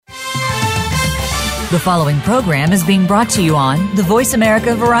The following program is being brought to you on the Voice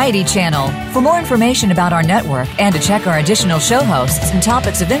America Variety Channel. For more information about our network and to check our additional show hosts and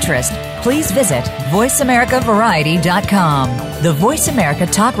topics of interest, please visit voiceamericavariety.com. The Voice America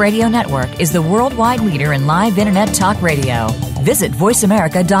Talk Radio Network is the worldwide leader in live Internet talk radio. Visit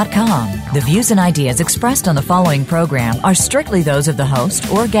voiceamerica.com. The views and ideas expressed on the following program are strictly those of the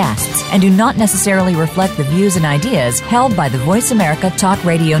host or guests and do not necessarily reflect the views and ideas held by the Voice America Talk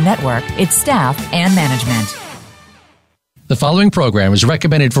Radio Network, its staff, and management. The following program is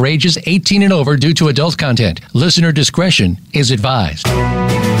recommended for ages 18 and over due to adult content. Listener discretion is advised.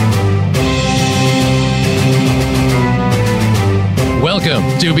 Welcome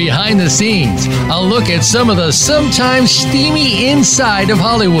to Behind the Scenes, a look at some of the sometimes steamy inside of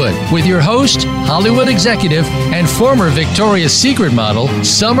Hollywood with your host, Hollywood executive, and former Victoria's Secret model,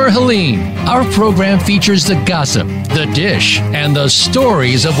 Summer Helene. Our program features the gossip, the dish, and the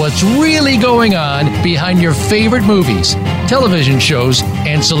stories of what's really going on behind your favorite movies, television shows,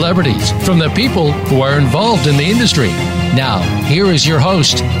 and celebrities from the people who are involved in the industry. Now, here is your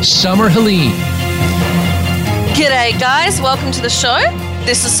host, Summer Helene. G'day guys, welcome to the show.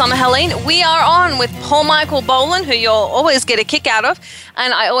 This is Summer Helene. We are on with Paul Michael Boland, who you'll always get a kick out of,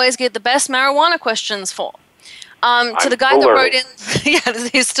 and I always get the best marijuana questions for. To the guy that wrote in, yeah,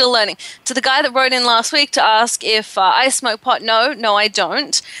 he's still learning. To the guy that wrote in last week to ask if I smoke pot. No, I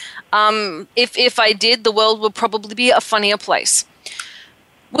don't. If I did, the world would probably be a funnier place.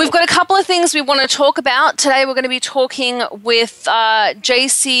 We've got a couple of things we want to talk about. Today we're going to be talking with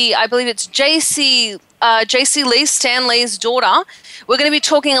JC, I believe it's JC Lee, Stan Lee's daughter. We're going to be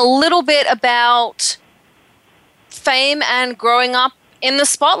talking a little bit about fame and growing up in the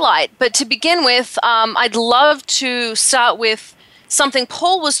spotlight. But to begin with, I'd love to start with something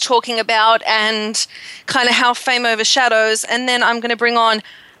Paul was talking about and kind of how fame overshadows. And then I'm going to bring on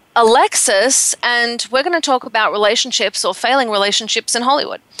Alexis, and we're going to talk about relationships or failing relationships in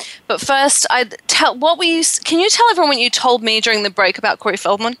Hollywood. But first, can you tell everyone what you told me during the break about Corey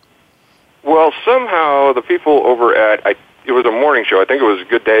Feldman? Well, somehow the people over at, it was a morning show, I think it was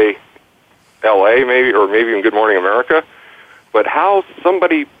Good Day LA maybe, or maybe even Good Morning America, but how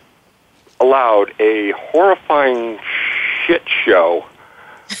somebody allowed a horrifying shit show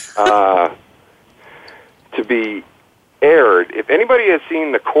to be aired. If anybody has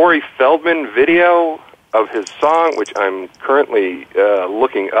seen the Corey Feldman video of his song, which I'm currently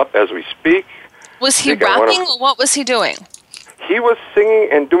looking up as we speak. Was he rapping or what was he doing? He was singing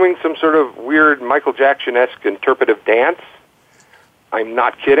and doing some sort of weird Michael Jackson-esque interpretive dance. I'm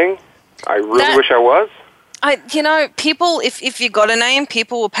not kidding. I really wish I was. People, if you got a name,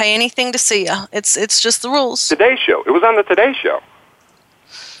 people will pay anything to see you. It's just the rules. Today Show. It was on the Today Show.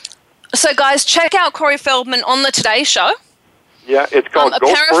 So, guys, check out Corey Feldman on the Today Show. Yeah, it's called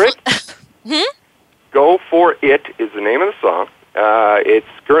Go For It. Go For It is the name of the song. It's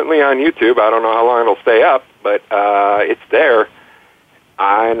currently on YouTube. I don't know how long it'll stay up, but it's there.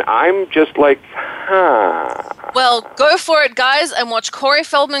 And I'm just like, Well, go for it, guys, and watch Corey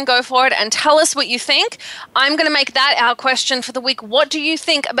Feldman go for it and tell us what you think. I'm going to make that our question for the week. What do you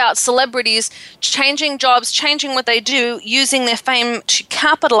think about celebrities changing jobs, changing what they do, using their fame to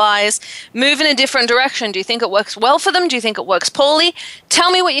capitalize, move in a different direction? Do you think it works well for them? Do you think it works poorly? Tell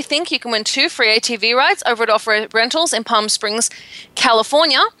me what you think. You can win 2 free ATV rides over at Off-Road Rentals in Palm Springs,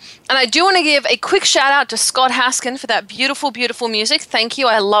 California. And I do want to give a quick shout out to Scott Haskin for that beautiful, beautiful music. Thank you.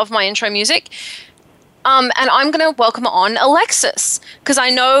 I love my intro music. And I'm going to welcome on Alexis, because I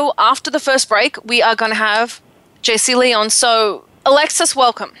know after the first break, we are going to have JC Lee on. So, Alexis,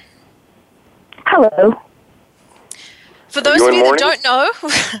 welcome. Hello. For those of you that don't know,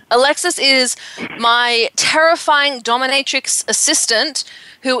 Alexis is my terrifying dominatrix assistant,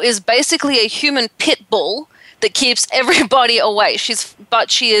 who is basically a human pit bull that keeps everybody away.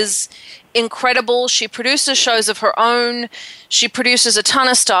 She is incredible. She produces shows of her own. She produces a ton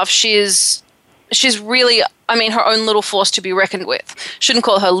of stuff. She's really, her own little force to be reckoned with. Shouldn't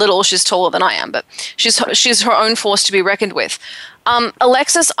call her little. She's taller than I am, but she's her own force to be reckoned with.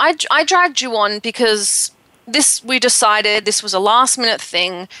 Alexis, I dragged you on because we decided this was a last-minute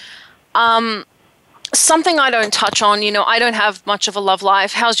thing. Something I don't touch on. I don't have much of a love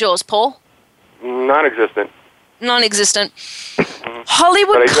life. How's yours, Paul? Non-existent.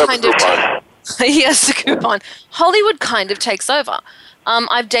 Hollywood kind of... Yes, the coupon. Hollywood kind of takes over.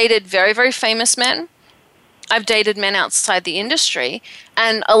 I've dated very, very famous men. I've dated men outside the industry.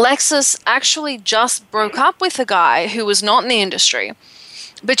 And Alexis actually just broke up with a guy who was not in the industry.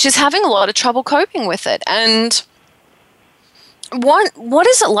 But she's having a lot of trouble coping with it. And what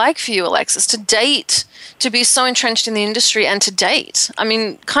is it like for you, Alexis, to date to be so entrenched in the industry and to date? I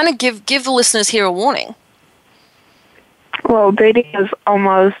mean, kind of give the listeners here a warning. Well, dating is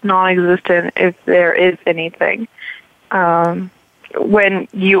almost non-existent if there is anything. When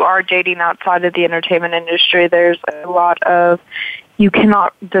you are dating outside of the entertainment industry, there's a lot of, you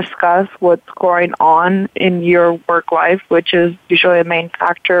cannot discuss what's going on in your work life, which is usually a main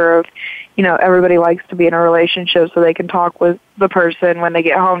factor of, everybody likes to be in a relationship so they can talk with the person when they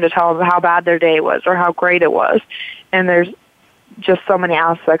get home to tell them how bad their day was or how great it was. And there's just so many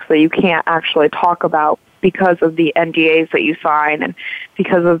aspects that you can't actually talk about because of the NDAs that you sign and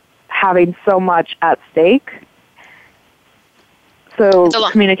because of having so much at stake. So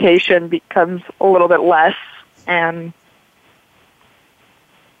communication becomes a little bit less. And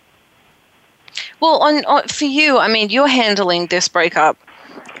well, for you, I mean, you're handling this breakup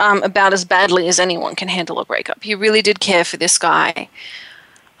about as badly as anyone can handle a breakup. You really did care for this guy,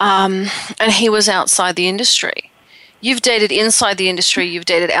 and he was outside the industry. You've dated inside the industry. You've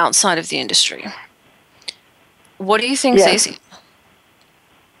dated outside of the industry. What do you think's easier?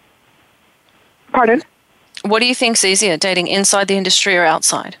 Pardon? What do you think's easier, dating inside the industry or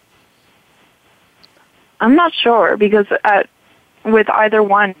outside? I'm not sure because with either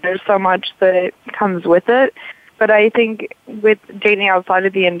one, there's so much that comes with it. But I think with dating outside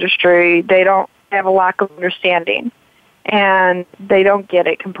of the industry, they have a lack of understanding. And they don't get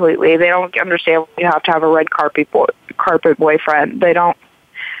it completely. They don't understand you have to have a red carpet boyfriend. They don't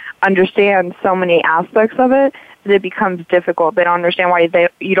understand so many aspects of it that it becomes difficult. They don't understand why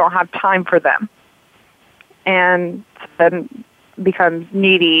you don't have time for them. And then becomes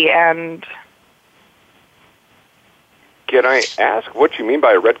needy and... Can I ask what you mean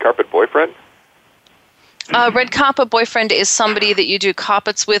by a red carpet boyfriend? Red carpet boyfriend is somebody that you do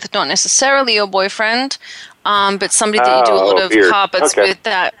carpets with, not necessarily your boyfriend, but somebody that you do a lot of carpets with.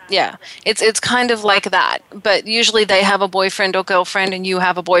 That, yeah, it's kind of like that. But usually they have a boyfriend or girlfriend, and you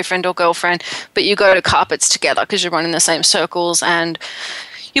have a boyfriend or girlfriend, but you go to carpets together because you're running the same circles, and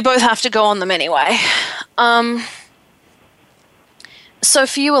you both have to go on them anyway. So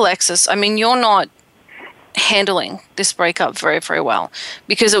for you, Alexis, I mean, you're not handling this breakup very, very well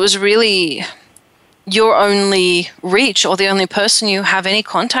because it was really your only reach or the only person you have any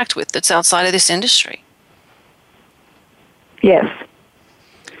contact with that's outside of this industry. Yes.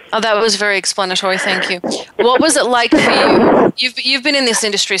 Oh, that was very explanatory. Thank you. What was it like for you? You've been in this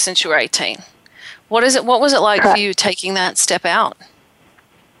industry since you were 18. What was it like for you taking that step out?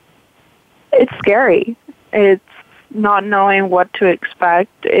 It's scary. It's not knowing what to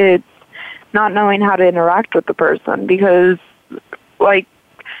expect. It's not knowing how to interact with the person because, like,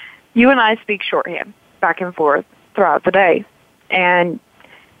 you and I speak shorthand back and forth throughout the day. And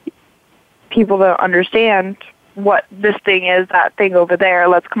people don't understand what this thing is, that thing over there.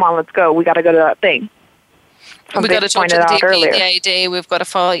 Let's go. We got to go to that thing. We got to talk to the DP, the AD. We've got to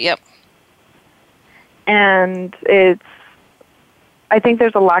follow. Yep. And I think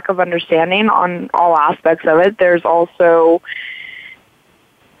there's a lack of understanding on all aspects of it. There's also,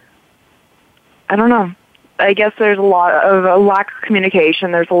 I don't know. I guess there's a lack of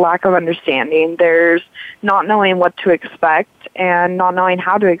communication. There's a lack of understanding. There's not knowing what to expect and not knowing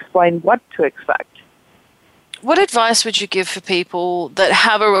how to explain what to expect. What advice would you give for people that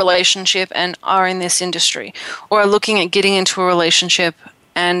have a relationship and are in this industry or are looking at getting into a relationship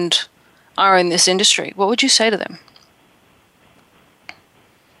and are in this industry? What would you say to them?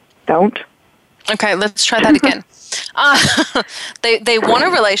 Don't. Okay, let's try that again. They want a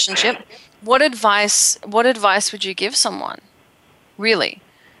relationship. What advice would you give someone? Really?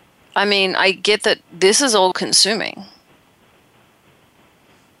 I mean, I get that this is all consuming.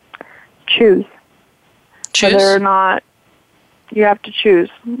 Choose. Choose? Whether or not you have to choose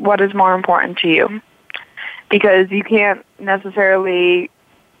what is more important to you. Because you can't necessarily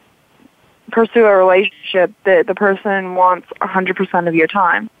pursue a relationship that the person wants 100% of your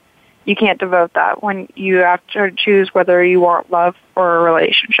time. You can't devote that when you have to choose whether you want love or a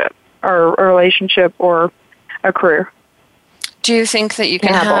relationship or a career. Do you think that you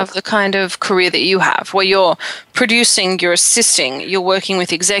can have the kind of career that you have where you're producing, you're assisting, you're working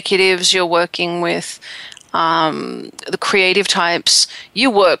with executives, you're working with the creative types, you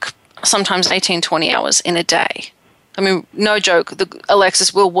work sometimes 18, 20 hours in a day. I mean, no joke,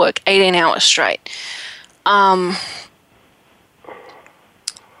 Alexis will work 18 hours straight.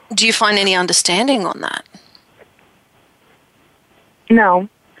 Do you find any understanding on that? No.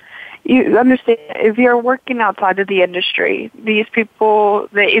 You understand, if you're working outside of the industry, these people,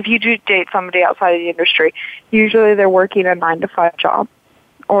 if you do date somebody outside of the industry, usually they're working a 9-to-5 job.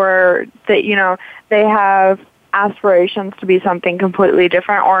 Or that, they have aspirations to be something completely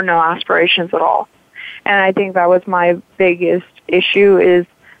different or no aspirations at all. And I think that was my biggest issue is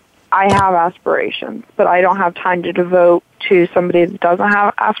I have aspirations, but I don't have time to devote to somebody that doesn't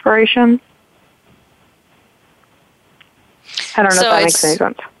have aspirations. I don't know if that makes any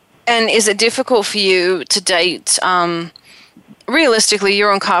sense. And is it difficult for you to date? Realistically,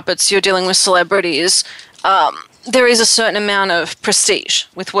 you're on carpets, you're dealing with celebrities. There is a certain amount of prestige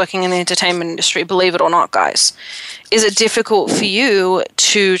with working in the entertainment industry, believe it or not, guys. Is it difficult for you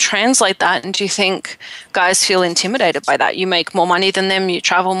to translate that? And do you think guys feel intimidated by that? You make more money than them, you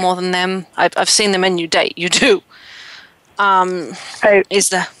travel more than them. I've seen them and you date. You do. Is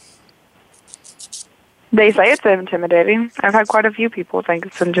there... They say it's intimidating. I've had quite a few people think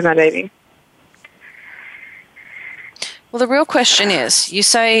it's intimidating. Well, the real question is, you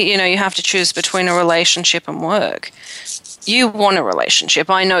say, you have to choose between a relationship and work. You want a relationship.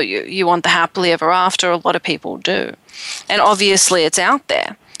 I know you. You want the happily ever after. A lot of people do. And obviously it's out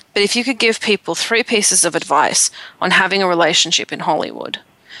there. But if you could give people 3 pieces of advice on having a relationship in Hollywood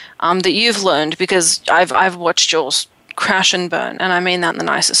that you've learned, because I've watched yours crash and burn, and I mean that in the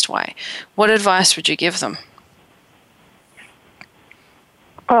nicest way, what advice would you give them?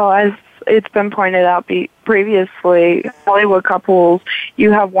 Well, as it's been pointed out previously, Hollywood couples,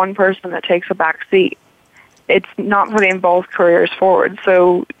 you have one person that takes a back seat. It's not putting both careers forward.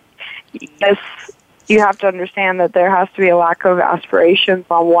 So, yes, you have to understand that there has to be a lack of aspirations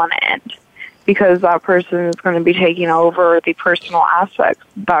on one end because that person is going to be taking over the personal aspects.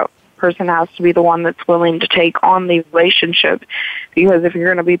 That person has to be the one that's willing to take on the relationship, because if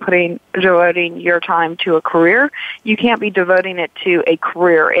you're going to be devoting your time to a career, you can't be devoting it to a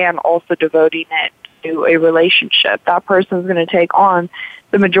career and also devoting it to a relationship. That person's going to take on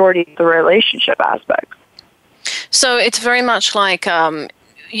the majority of the relationship aspects. So it's very much like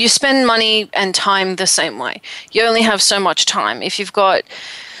you spend money and time the same way. You only have so much time. If you've got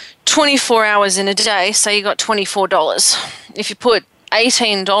 24 hours in a day, say you got $24. If you put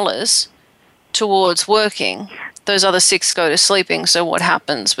 $18 towards working, those other 6 go to sleeping. So what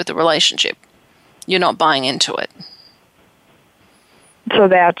happens with the relationship? You're not buying into it. So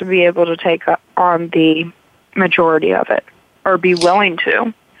they have to be able to take on the majority of it, or be willing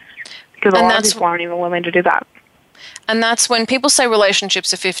to, because a lot of people aren't even willing to do that. And that's when people say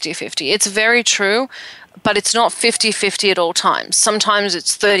relationships are 50-50. It's very true, but it's not 50-50 at all times. Sometimes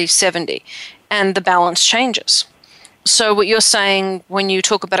it's 30-70, and the balance changes. So what you're saying when you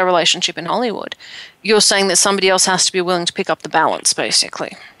talk about a relationship in Hollywood, you're saying that somebody else has to be willing to pick up the balance,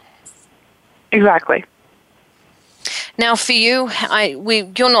 basically. Exactly. Now, for you,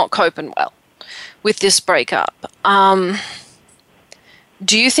 you're not coping well with this breakup. Do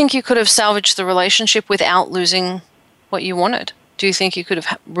you think you could have salvaged the relationship without losing what you wanted? Do you think you could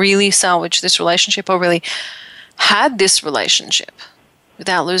have really salvaged this relationship, or really had this relationship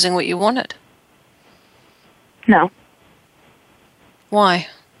without losing what you wanted? No. Why?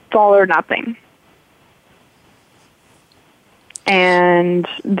 It's all or nothing. And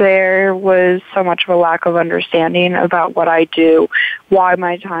there was so much of a lack of understanding about what I do, why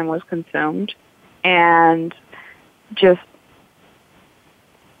my time was consumed, and just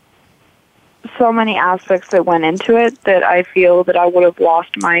so many aspects that went into it that I feel that I would have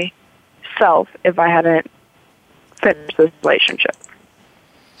lost myself if I hadn't finished this relationship.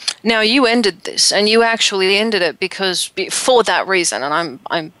 Now, you ended this, and you actually ended it for that reason, and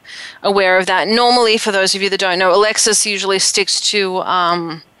I'm aware of that. Normally, for those of you that don't know, Alexis usually sticks to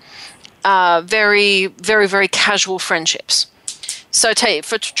very, very, very casual friendships. So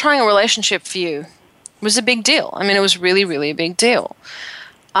for trying a relationship for you was a big deal. I mean, it was really, really a big deal.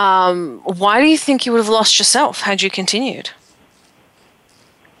 Why do you think you would have lost yourself had you continued?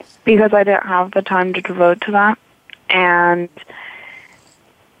 Because I didn't have the time to devote to that, and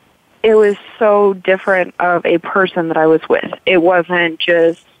it was so different of a person that I was with. It wasn't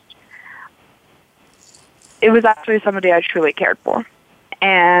just, it was actually somebody I truly cared for.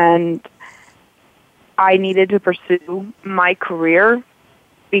 And I needed to pursue my career,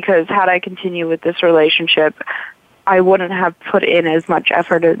 because had I continued with this relationship, I wouldn't have put in as much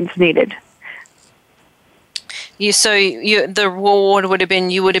effort as needed. The reward would have been,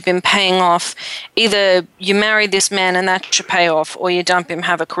 you would have been paying off, either you married this man and that's your payoff, or you dump him,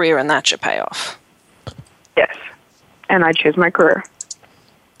 have a career, and that's your payoff. Yes. And I choose my career.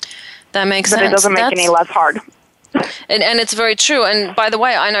 That makes sense. But it doesn't make any less hard. And it's very true. And by the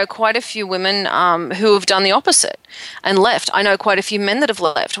way, I know quite a few women who have done the opposite and left. I know quite a few men that have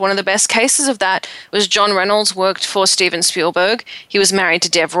left. One of the best cases of that was John Reynolds worked for Steven Spielberg. He was married to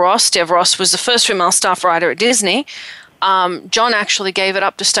Dev Ross. Dev Ross was the first female staff writer at Disney. John actually gave it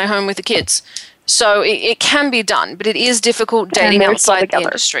up to stay home with the kids. So it can be done, but it is difficult dating outside the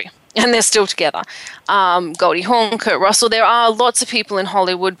industry. And they're still together. Goldie Hawn, Kurt Russell. There are lots of people in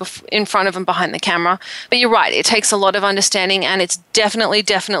Hollywood in front of and behind the camera. But you're right, it takes a lot of understanding, and it's definitely,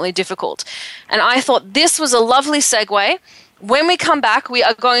 definitely difficult. And I thought this was a lovely segue. When we come back, we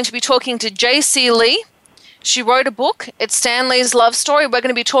are going to be talking to J.C. Lee. She wrote a book. It's Stan Lee's love story. We're going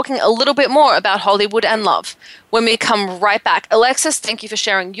to be talking a little bit more about Hollywood and love when we come right back. Alexis, thank you for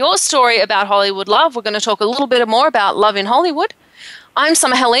sharing your story about Hollywood love. We're going to talk a little bit more about love in Hollywood. I'm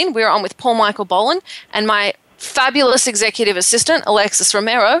Summer Helene. We're on with Paul Michael Boland and my fabulous executive assistant, Alexis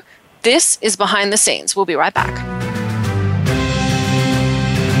Romero. This is Behind the Scenes. We'll be right back.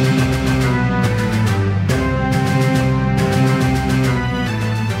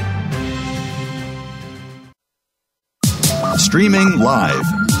 Streaming live,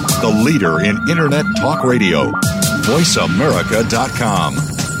 the leader in Internet talk radio, voiceamerica.com.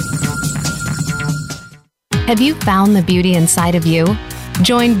 Have you found the beauty inside of you?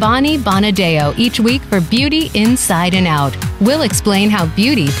 Join Bonnie Bonadeo each week for Beauty Inside and Out. We'll explain how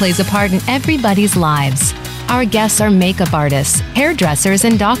beauty plays a part in everybody's lives. Our guests are makeup artists, hairdressers,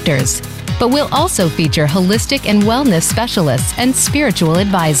 and doctors. But we'll also feature holistic and wellness specialists and spiritual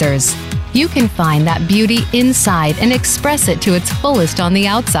advisors. You can find that beauty inside and express it to its fullest on the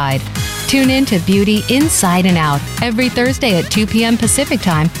outside. Tune in to Beauty Inside and Out every Thursday at 2 p.m. Pacific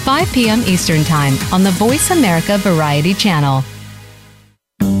Time, 5 p.m. Eastern Time on the Voice America Variety Channel.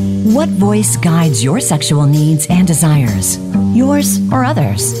 What voice guides your sexual needs and desires? Yours or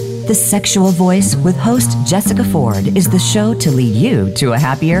others? The Sexual Voice with host Jessica Ford is the show to lead you to a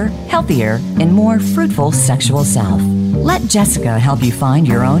happier, healthier, and more fruitful sexual self. Let Jessica help you find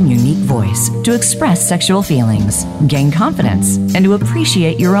your own unique voice to express sexual feelings, gain confidence, and to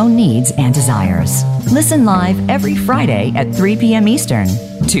appreciate your own needs and desires. Listen live every Friday at 3 p.m. Eastern,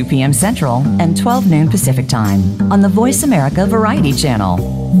 2 p.m. Central, and 12 noon Pacific Time on the Voice America Variety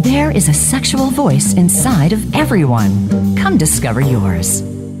Channel. There is a sexual voice inside of everyone. Come discover yours.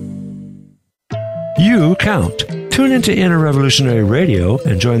 You count. Tune into Inner Revolutionary Radio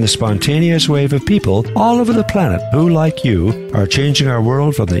and join the spontaneous wave of people all over the planet who, like you, are changing our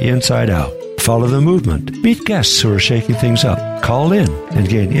world from the inside out. Follow the movement. Meet guests who are shaking things up. Call in and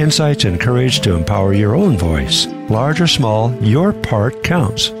gain insights and courage to empower your own voice. Large or small, your part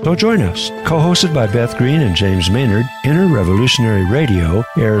counts. So join us. Co-hosted by Beth Green and James Maynard, Inner Revolutionary Radio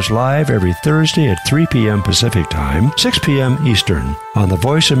airs live every Thursday at 3 p.m. Pacific Time, 6 p.m. Eastern on the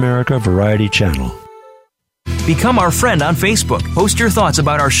Voice America Variety Channel. Become our friend on Facebook. Post your thoughts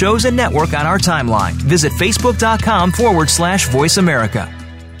about our shows and network on our timeline. Visit facebook.com/Voice America.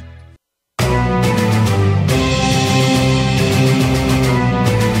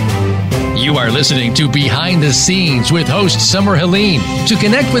 You are listening to Behind the Scenes with host Summer Helene. To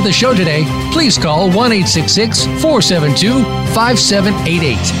connect with the show today, please call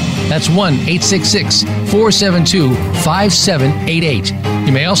 1-866-472-5788. That's 1-866-472-5788.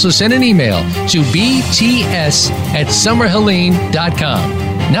 You may also send an email to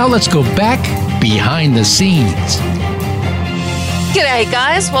bts@summerhelene.com. Now let's go back behind the scenes. G'day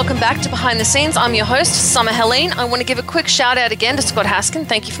guys, welcome back to Behind the Scenes. I'm your host, Summer Helene. I want to give a quick shout out again to Scott Haskin.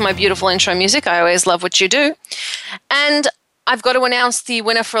 Thank you for my beautiful intro music. I always love what you do. And I've got to announce the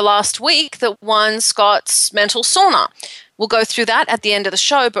winner for last week that won Scott's mental sauna. We'll go through that at the end of the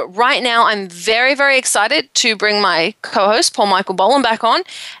show, but right now I'm very, very excited to bring my co-host, Paul Michael Boland, back on,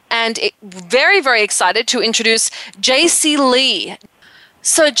 and very, very excited to introduce J.C. Lee.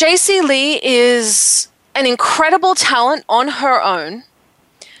 So J.C. Lee is an incredible talent on her own.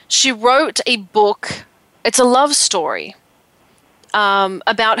 She wrote a book. It's a love story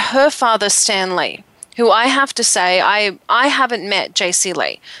about her father, Stan Lee, who I have to say, I haven't met J.C.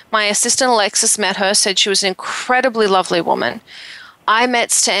 Lee. My assistant Alexis met her, said she was an incredibly lovely woman. I met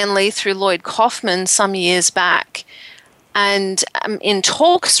Stan Lee through Lloyd Kaufman some years back, and I'm in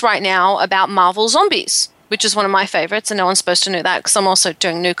talks right now about Marvel Zombies, which is one of my favorites, and no one's supposed to know that because I'm also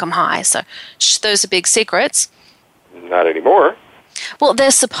doing Nukem High, so those are big secrets. Not anymore. Well,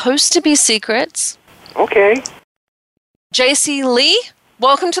 they're supposed to be secrets. Okay. J.C. Lee,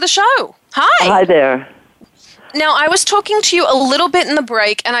 welcome to the show. Hi. Hi there. Now, I was talking to you a little bit in the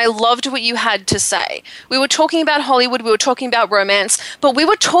break, and I loved what you had to say. We were talking about Hollywood, we were talking about romance, but we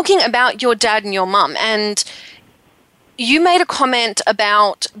were talking about your dad and your mum, and you made a comment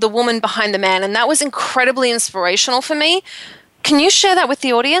about the woman behind the man, and that was incredibly inspirational for me. Can you share that with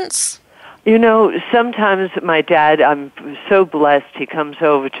the audience? You know, sometimes my dad, I'm so blessed, he comes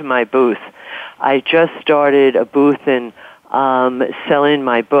over to my booth. I just started a booth in selling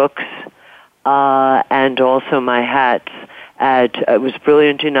my books and also my hats. It was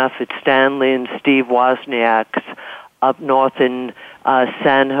brilliant enough at Stanley and Steve Wozniak's up north in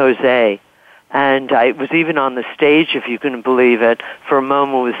San Jose. And I was even on the stage, if you can believe it, for a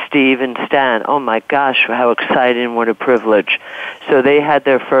moment with Steve and Stan. Oh my gosh, how exciting, what a privilege. So they had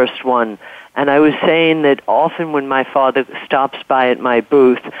their first one. And I was saying that often when my father stops by at my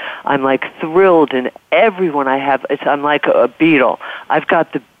booth, I'm like thrilled, and everyone I have, I'm like a Beatle. I've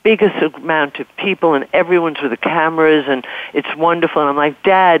got the biggest amount of people, and everyone's with the cameras, and it's wonderful. And I'm like,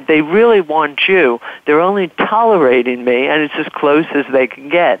 Dad, they really want you. They're only tolerating me, and it's as close as they can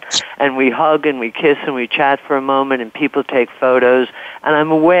get. And we hug and we kiss and we chat for a moment, and people take photos. And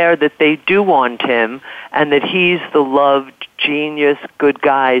I'm aware that they do want him, and that he's the loved, genius, good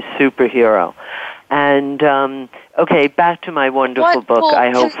guy, superhero. And, okay, back to my wonderful book,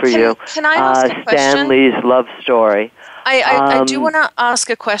 I hope for you. Can I ask a question? Stan Lee's love story. I do want to ask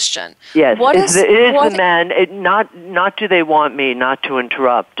a question. Yes, the man. Not do they want me not to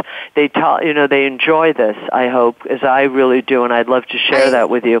interrupt? They they enjoy this. I hope, as I really do, and I'd love to share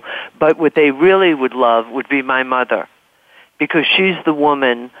that with you. But what they really would love would be my mother, because she's the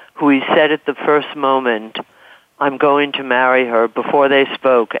woman who he said at the first moment, I'm going to marry her, before they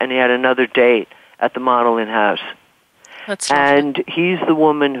spoke, and he had another date at the modeling house. That's and he's the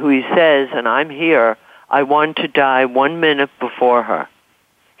woman who he says, and I'm here, I want to die 1 minute before her.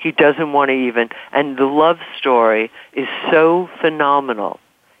 He doesn't want to even, and the love story is so phenomenal.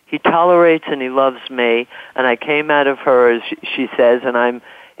 He tolerates and he loves me, and I came out of her, as she says, and I'm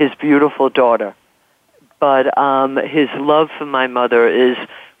his beautiful daughter. But his love for my mother is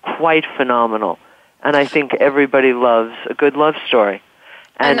quite phenomenal. And I think everybody loves a good love story.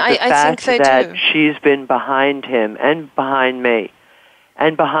 And the fact that she's been behind him and behind me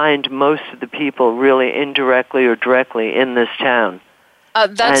and behind most of the people really indirectly or directly in this town.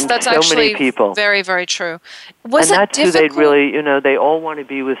 That's so actually many people. Very, very true. And that's who they'd really, they all want to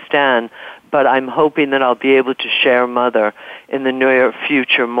be with Stan, but I'm hoping that I'll be able to share Mother in the near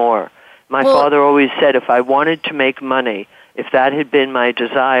future more. My father always said if I wanted to make money, if that had been my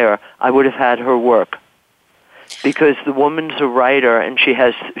desire, I would have had her work. Because the woman's a writer, and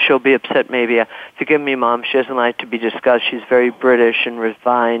she'll be upset maybe. Forgive me, Mom, she doesn't like to be discussed. She's very British and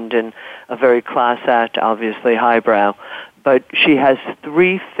refined and a very class act, obviously highbrow. But she has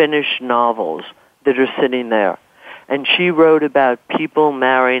 3 finished novels that are sitting there. And she wrote about people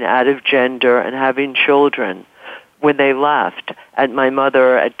marrying out of gender and having children when they laughed at my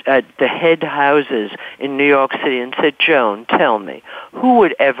mother at the head houses in New York City and said, Joan, tell me, who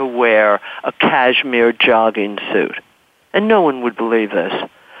would ever wear a cashmere jogging suit? And no one would believe this.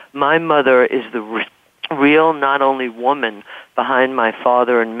 My mother is the real, not only woman behind my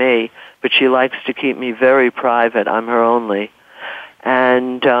father and me, but she likes to keep me very private. I'm her only.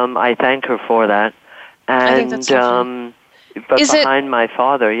 And I thank her for that. And I think that's so but behind my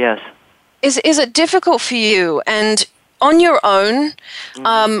father, yes. Is it difficult for you? And on your own,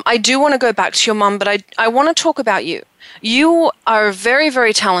 I do want to go back to your mum, but I want to talk about you. You are a very,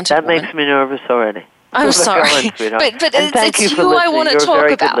 very talented woman. That makes me nervous already. I'm sorry. But it's you I want to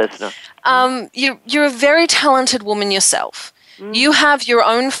talk about. You're a very talented woman yourself. You have your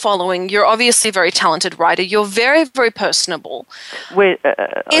own following. You're obviously a very talented writer. You're very, very personable.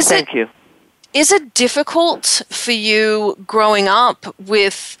 Thank you. Is it difficult for you growing up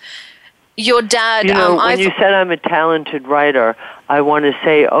with your dad? When you said I'm a talented writer, I want to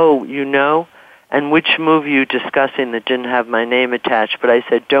say, and which movie you discussing that didn't have my name attached, but I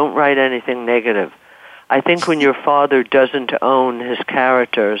said, don't write anything negative. I think when your father doesn't own his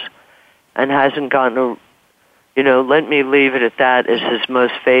characters and hasn't gotten let me leave it at that as his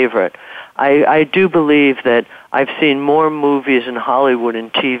most favorite. I do believe that I've seen more movies in Hollywood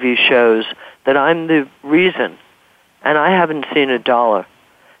and TV shows that I'm the reason, and I haven't seen $1.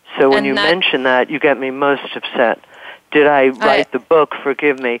 So when you mention that, you get me most upset. Did I write the book?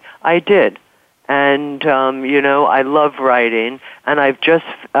 Forgive me. I did. And, I love writing, and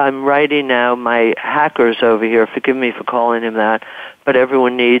I'm writing now my hackers over here. Forgive me for calling him that, but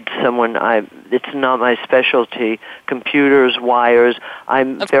everyone needs someone. It's not my specialty. Computers, wires.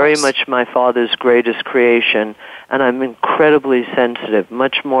 I'm very much my father's greatest creation, and I'm incredibly sensitive,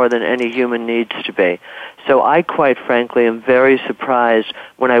 much more than any human needs to be. So I, quite frankly, am very surprised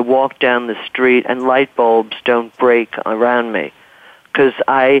when I walk down the street and light bulbs don't break around me. Because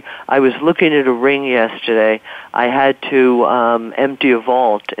I was looking at a ring yesterday. I had to empty a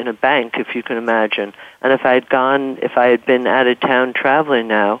vault in a bank, if you can imagine. And if I had been out of town traveling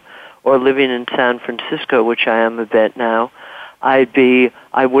now, or living in San Francisco, which I am a bit now, I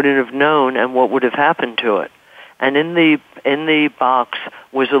wouldn't have known, and what would have happened to it. And in the box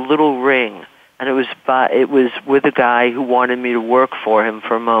was a little ring, and it was with a guy who wanted me to work for him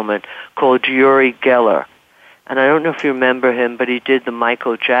for a moment, called Uri Geller. and I don't know if you remember him, but he did the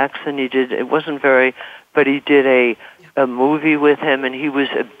Michael Jackson. It wasn't very, but he did a movie with him, and he was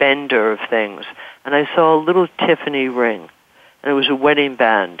a bender of things. And I saw a little Tiffany ring, and it was a wedding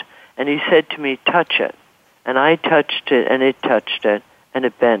band. And he said to me, touch it. And I touched it, and it touched it, and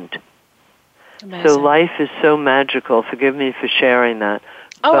it bent. Amazing. So life is so magical. Forgive me for sharing that.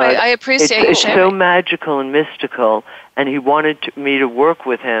 Oh, I appreciate you sharing. It's so magical and mystical, and he wanted me to work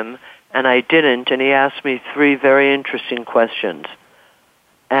with him, and I didn't, and he asked me 3 very interesting questions.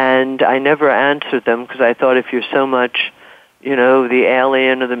 And I never answered them because I thought if you're so much, the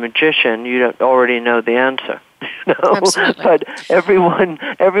alien or the magician, you don't already know the answer. Absolutely. But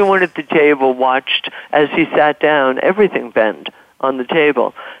everyone at the table watched as he sat down, everything bent on the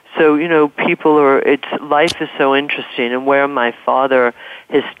table. So, life is so interesting, and where my father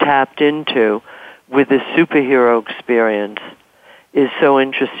has tapped into with his superhero experience is so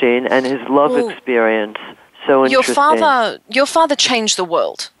interesting, and his love experience so interesting. Your father changed the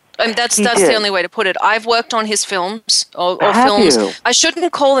world. That's the only way to put it. I've worked on his films or films. You? I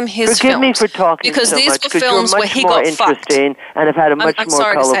shouldn't call them his Forgive films. me for talking because so these much, were films where he got fucked. And have had a much I'm more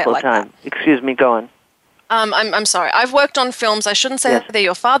sorry colorful to say it like time. that. Excuse me, go on. I'm sorry. I've worked on films. I shouldn't say they're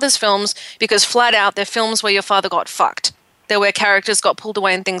your father's films because flat out they're films where your father got fucked. They're where characters got pulled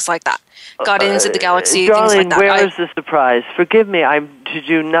away and things like that. Guardians of the Galaxy, darling, things like that. Where is the surprise? Forgive me. I'm to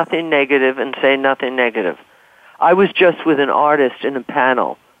do nothing negative and say nothing negative. I was just with an artist in a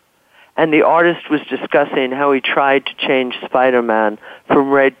panel, and the artist was discussing how he tried to change Spider-Man from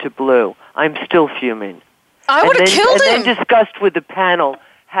red to blue. I'm still fuming. I would have killed him. And then discussed with the panel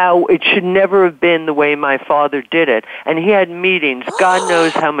how it should never have been the way my father did it. And he had meetings. God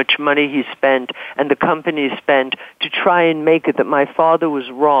knows how much money he spent and the company spent to try and make it that my father was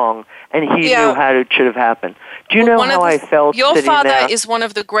wrong and he knew how it should have happened. Do you know how I felt Your sitting father there? is one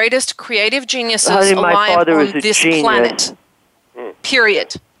of the greatest creative geniuses Honey, my alive father on is a this genius. planet.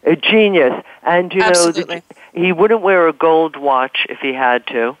 Period. A genius. And, Absolutely. He wouldn't wear a gold watch if he had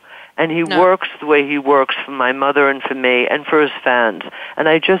to. And he works the way he works for my mother and for me and for his fans. And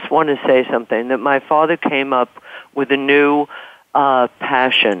I just want to say something, that my father came up with a new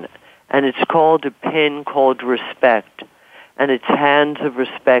passion, and it's called a pin called Respect, and it's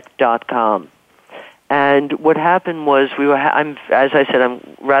handsofrespect.com. And what happened was as I said, I'm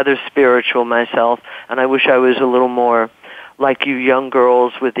rather spiritual myself, and I wish I was a little more like you young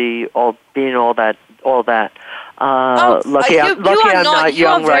girls with all that. Lucky I'm not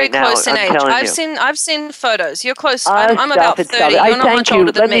young right now. Close in age. I've seen photos. You're close. I'm about 30. You're not much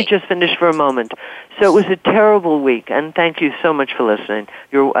older than me. Let me just finish for a moment. So it was a terrible week, and thank you so much for listening.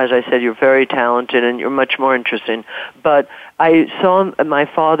 As I said, you're very talented, and you're much more interesting. But I saw my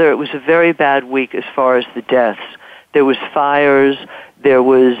father. It was a very bad week as far as the deaths. There was fires. There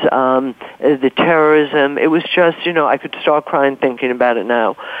was the terrorism. It was just, I could start crying thinking about it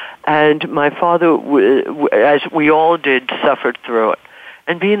now. And my father, as we all did, suffered through it.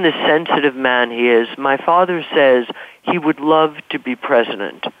 And being the sensitive man he is, my father says he would love to be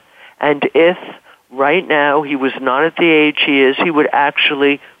president. And if right now he was not at the age he is, he would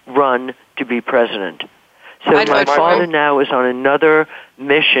actually run to be president. So my father now is on another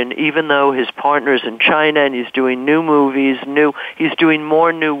mission, even though his partner's in China and he's doing new movies, he's doing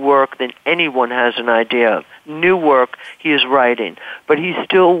more new work than anyone has an idea of. New work he is writing. But he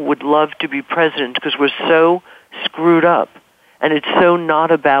still would love to be president because we're so screwed up. And it's so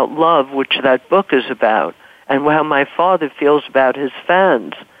not about love, which that book is about, and how my father feels about his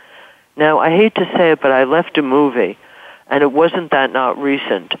fans. Now, I hate to say it, but I left a movie, and it wasn't that not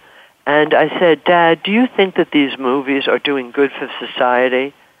recent. And I said, Dad, do you think that these movies are doing good for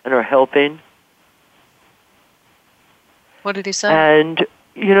society and are helping? What did he say? And,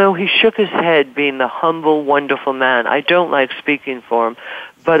 he shook his head, being the humble, wonderful man. I don't like speaking for him,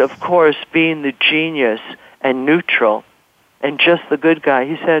 but of course, being the genius and neutral and just the good guy,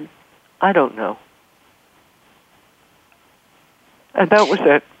 he said, I don't know. And that was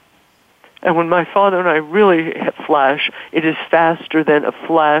it. And when my father and I really hit flash, it is faster than a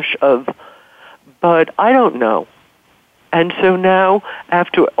flash of, but I don't know. And so now,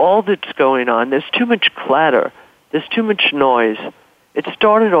 after all that's going on, there's too much clatter. There's too much noise. It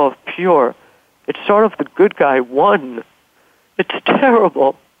started off pure. It started off the good guy won. It's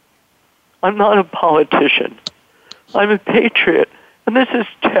terrible. I'm not a politician. I'm a patriot. And this is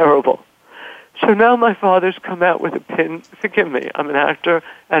terrible. So now my father's come out with a pin. Forgive me, I'm an actor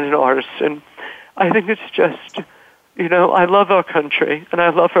and an artist, and I think it's just, I love our country and I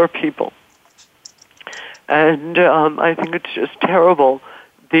love our people. And I think it's just terrible,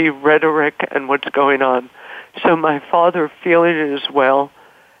 the rhetoric and what's going on. So my father, feeling it as well,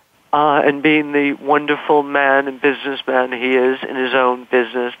 and being the wonderful man and businessman he is in his own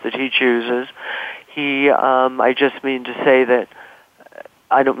business that he chooses. I just mean to say that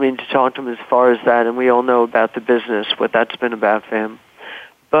I don't mean to talk to him as far as that, and we all know about the business, what that's been about for him.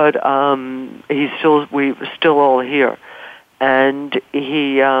 But we're still all here. And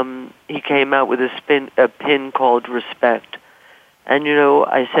he came out with a pin called Respect. And,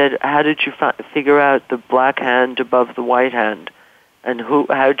 I said, how did you figure out the black hand above the white hand? And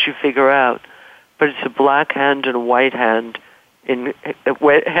how did you figure out? But it's a black hand and a white hand in a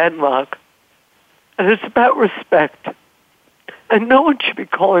wet handlock. And it's about respect. And no one should be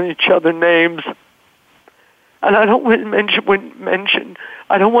calling each other names. And I don't want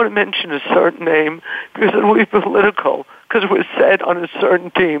to mention a certain name because it will be political, because it was said on a certain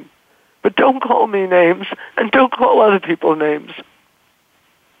team. But don't call me names, and don't call other people names.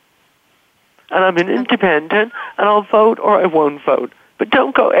 And I'm an independent, and I'll vote or I won't vote. But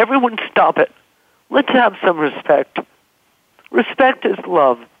don't go. Everyone stop it. Let's have some respect. Respect is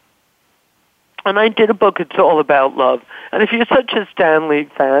love. And I did a book, it's all about love. And if you're such a Stan Lee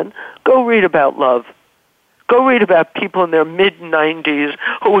fan, go read about love. Go read about people in their mid-90s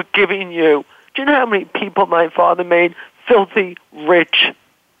who were giving you. Do you know how many people my father made filthy rich?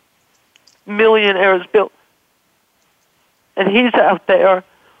 Millionaires built. And he's out there.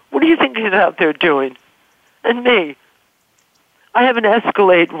 What do you think he's out there doing? And me. I have an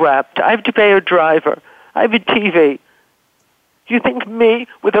Escalade wrapped. I have to pay a driver. I have a TV. Do you think me,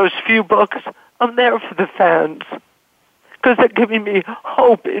 with those few books, I'm there for the fans? Because they're giving me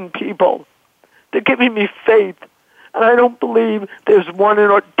hope in people. They're giving me faith. And I don't believe there's 1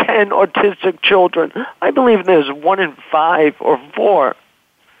 in 10 autistic children. I believe there's 1 in 5 or 4.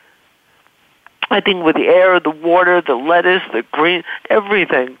 I think with the air, the water, the lettuce, the green,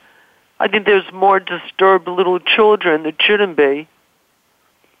 everything. I think there's more disturbed little children that shouldn't be.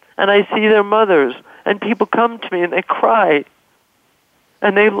 And I see their mothers. And people come to me and they cry.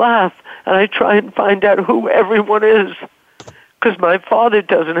 And they laugh. And I try and find out who everyone is. Because my father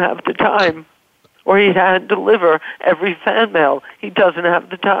doesn't have the time. Or he had to deliver every fan mail. He doesn't have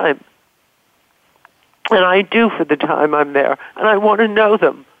the time. And I do for the time I'm there. And I want to know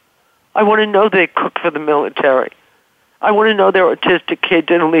them. I want to know they cook for the military. I want to know their autistic kid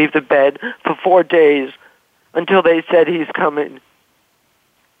didn't leave the bed for 4 days until they said he's coming.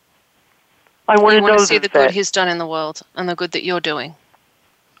 I want to know see the good he's done in the world and the good that you're doing.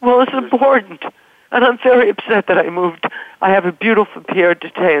 Well, it's important. And I'm very upset that I moved. I have a beautiful pier de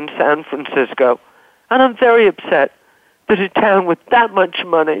te in San Francisco. And I'm very upset that a town with that much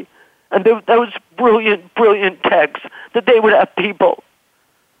money and those brilliant, brilliant techs, that they would have people.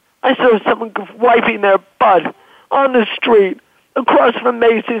 I saw someone wiping their butt on the street across from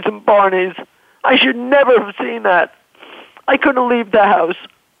Macy's and Barney's. I should never have seen that. I couldn't leave the house.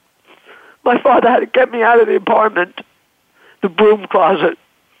 My father had to get me out of the apartment, the broom closet.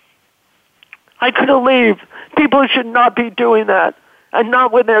 I couldn't leave. People should not be doing that, and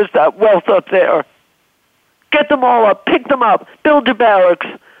not when there's that wealth up there. Get them all up, pick them up, build a barracks.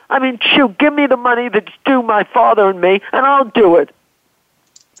 I mean, shoot, give me the money that's due my father and me, and I'll do it.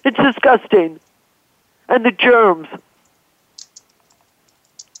 It's disgusting. And the germs.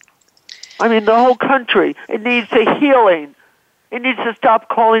 I mean, the whole country, it needs a healing. It needs to stop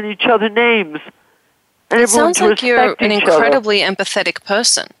calling each other names. And it sounds like you're an incredibly empathetic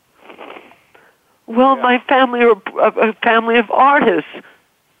person. Well, my family are a family of artists.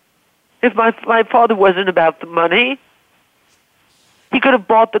 If my father wasn't about the money, he could have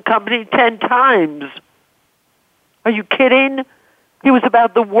bought the company 10 times. Are you kidding? He was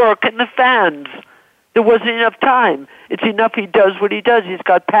about the work and the fans. There wasn't enough time. It's enough he does what he does. He's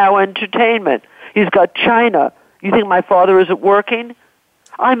got Power Entertainment. He's got China. You think my father isn't working?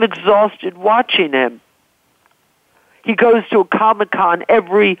 I'm exhausted watching him. He goes to a Comic-Con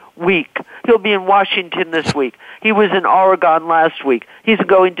every week. He'll be in Washington this week. He was in Oregon last week. He's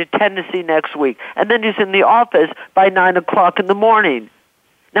going to Tennessee next week. And then he's in the office by 9 o'clock in the morning.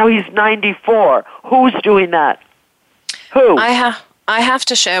 Now he's 94. Who's doing that? Who? I have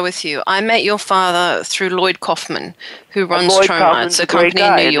to share with you. I met your father through Lloyd Kaufman, who runs Termites, a company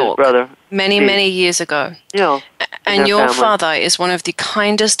in New York, many years ago. Yeah. And your father is one of the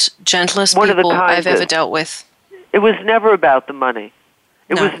kindest, gentlest people I've ever dealt with. It was never about the money.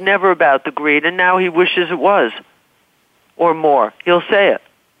 It was never about the greed, and now he wishes it was, or more. He'll say it.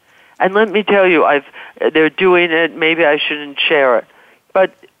 And let me tell you, they're doing it. Maybe I shouldn't share it,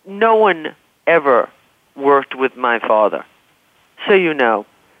 but no one ever worked with my father. So you know,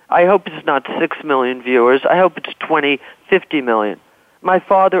 I hope it's not 6 million viewers. I hope it's 20, 50 million. My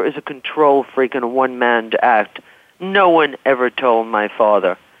father is a control freak and a one-man act. No one ever told my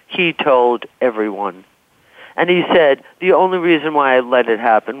father he told everyone. And he said, the only reason why I let it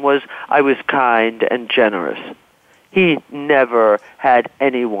happen was I was kind and generous. He never had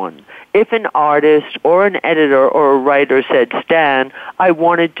anyone. If an artist or an editor or a writer said, Stan, I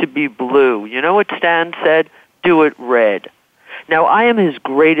want it to be blue, you know what Stan said? Do it red. Now, I am his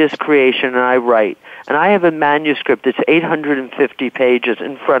greatest creation, and I write. And I have a manuscript that's 850 pages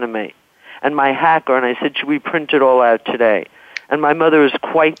in front of me. And my hacker, and I said, should we print it all out today? And my mother is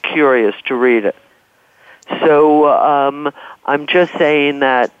quite curious to read it. So I'm just saying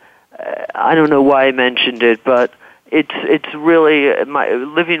that, I don't know why I mentioned it, but it's really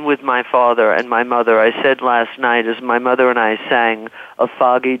living with my father and my mother. I said last night as my mother and I sang A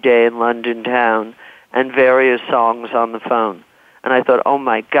Foggy Day in London Town and various songs on the phone. And I thought, oh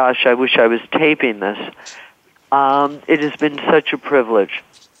my gosh, I wish I was taping this. It has been such a privilege.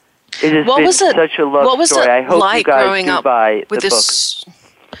 It has been such a love story. I hope you guys do buy the book.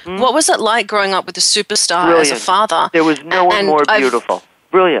 What was it like growing up with a superstar Brilliant. as a father? There was no one more beautiful.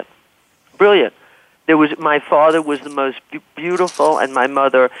 Brilliant. My father was the most beautiful, and my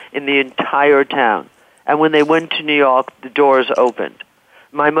mother in the entire town. And when they went to New York, the doors opened.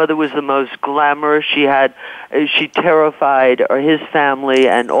 My mother was the most glamorous. She terrified his family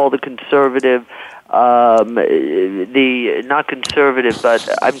and all the conservative, not conservative, but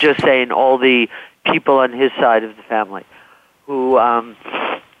I'm just saying all the people on his side of the family who,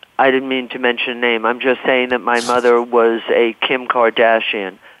 I didn't mean to mention a name. I'm just saying that my mother was a Kim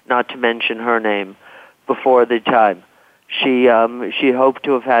Kardashian, not to mention her name, before the time. She hoped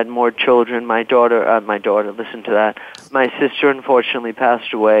to have had more children. My daughter, listen to that. My sister unfortunately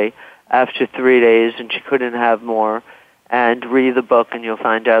passed away after 3 days, and she couldn't have more. And read the book, and you'll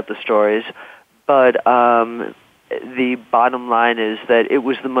find out the stories. But the bottom line is that it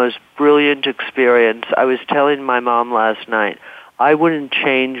was the most brilliant experience. I was telling my mom last night, I wouldn't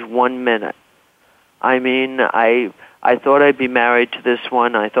change 1 minute. I mean, I thought I'd be married to this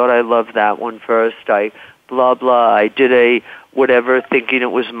one. I thought I loved that one first. Blah, blah. I did a whatever thinking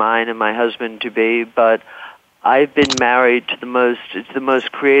it was mine and my husband to be, but I've been married to the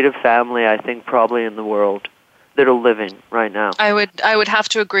most creative family, I think, probably in the world that are living right now. I would have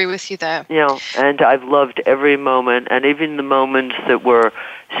to agree with you there. You know, and I've loved every moment, and even the moments that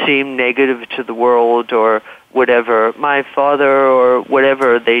seemed negative to the world or whatever, my father or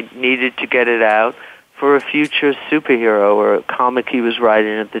whatever, they needed to get it out for a future superhero or a comic he was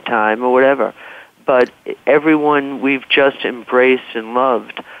writing at the time or whatever. But everyone, we've just embraced and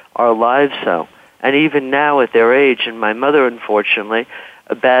loved our lives so. And even now at their age, and my mother, unfortunately,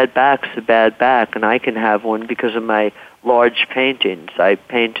 a bad back's a bad back, and I can have one because of my large paintings. I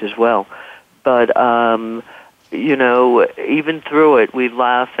paint as well. But, you know, even through it, we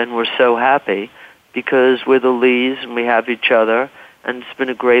laugh and we're so happy because we're the Lees and we have each other, and it's been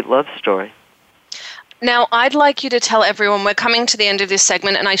a great love story. Now, I'd like you to tell everyone, we're coming to the end of this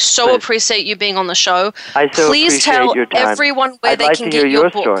segment, and I so appreciate you being on the show. Please tell everyone where they can get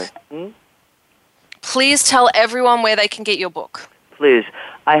your book. Story. Please tell everyone where they can get your book. Please.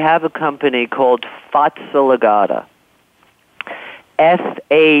 I have a company called Fatsalagata.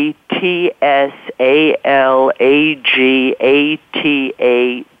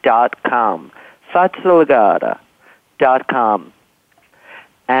 FATSALAGATA.com. Fatsalagata.com.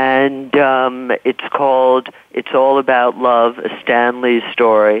 And it's all about love, a Stan Lee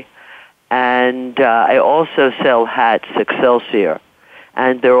story. And I also sell hats, Excelsior.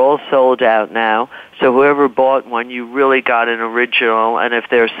 And they're all sold out now. So whoever bought one, you really got an original. And if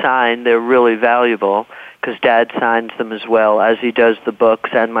they're signed, they're really valuable because Dad signs them as well, as he does the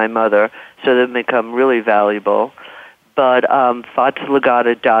books and my mother. So they become really valuable. But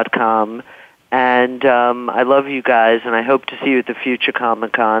Fatsalagata.com. And I love you guys, and I hope to see you at the future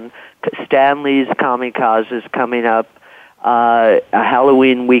Comic-Con. Stan Lee's Kamikaze is coming up, a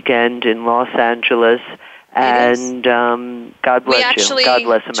Halloween weekend in Los Angeles. And God bless you. God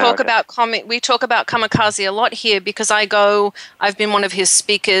bless America. We talk about Kamikaze a lot here because I've been one of his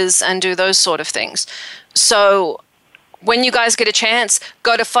speakers and do those sort of things. So when you guys get a chance,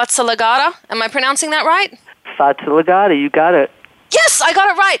 go to Fatsalagata. Am I pronouncing that right? Fatsalagata, you got it. Yes, I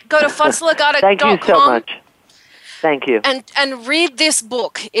got it right. Go to Fatsalagata.com. Thank you so much. Thank you. And read this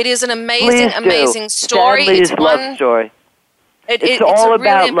book. It is an amazing story. Stan Lee's love story. It's all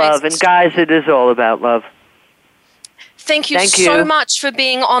about really love, and guys, it is all about love. Thank you so much for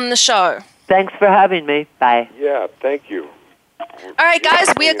being on the show. Thanks for having me. Bye. Yeah, thank you. All right,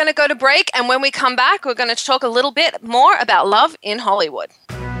 guys, we are going to go to break, and when we come back, we're going to talk a little bit more about love in Hollywood.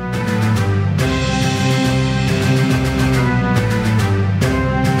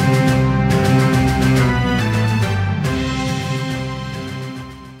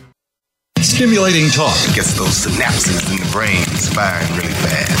 Stimulating talk. Gets those synapses in the brain firing really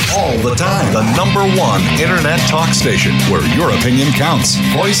fast. All the time. The #1 Internet talk station where your opinion counts.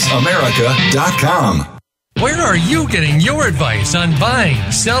 VoiceAmerica.com. Where are you getting your advice on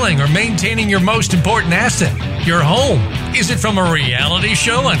buying, selling, or maintaining your most important asset, your home? Is it from a reality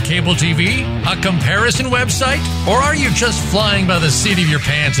show on cable TV, a comparison website, or are you just flying by the seat of your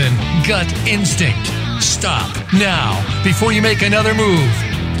pants and gut instinct? Stop now before you make another move.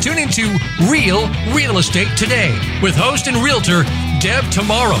 Tune into Real Estate Today with host and realtor Deb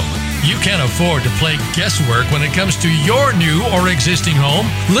Tomorrow. You can't afford to play guesswork when it comes to your new or existing home.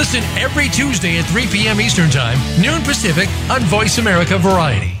 Listen every Tuesday at 3 p.m. Eastern Time, noon Pacific on Voice America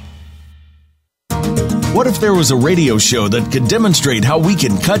Variety. What if there was a radio show that could demonstrate how we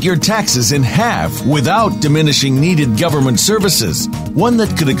can cut your taxes in half without diminishing needed government services? One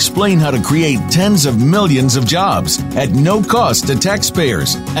that could explain how to create tens of millions of jobs at no cost to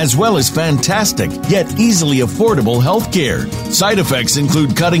taxpayers, as well as fantastic yet easily affordable health care. Side effects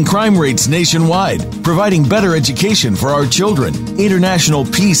include cutting crime rates nationwide, providing better education for our children, international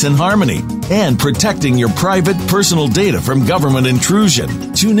peace and harmony, and protecting your private personal data from government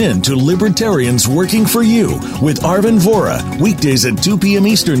intrusion. Tune in to Libertarians Working for You with Arvin Vora, weekdays at 2 p.m.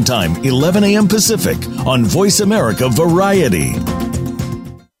 Eastern Time, 11 a.m. Pacific on Voice America Variety.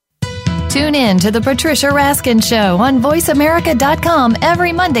 Tune in to The Patricia Raskin Show on VoiceAmerica.com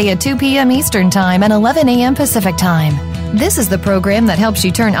every Monday at 2 p.m. Eastern Time and 11 a.m. Pacific Time. This is the program that helps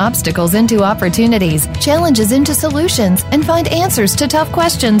you turn obstacles into opportunities, challenges into solutions, and find answers to tough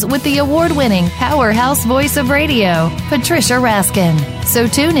questions with the award-winning powerhouse voice of radio, Patricia Raskin. So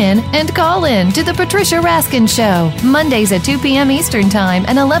tune in and call in to The Patricia Raskin Show, Mondays at 2 p.m. Eastern Time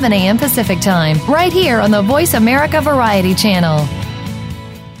and 11 a.m. Pacific Time, right here on the Voice America Variety Channel.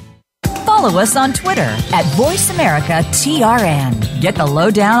 Follow us on Twitter at VoiceAmericaTRN. Get the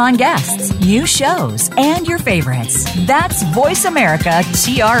lowdown on guests, new shows, and your favorites. That's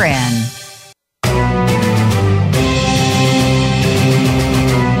VoiceAmericaTRN.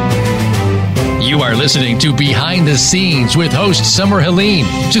 You are listening to Behind the Scenes with host Summer Helene.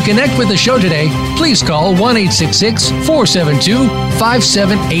 To connect with the show today, please call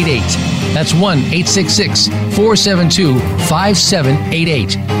 1-866-472-5788. That's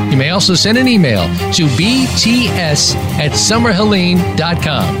 1-866-472-5788. You may also send an email to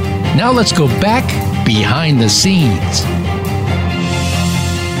bts@summerhelene.com. Now let's go back behind the scenes.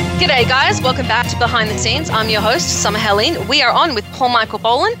 G'day guys, welcome back to Behind the Scenes. I'm your host, Summer Helene. We are on with Paul Michael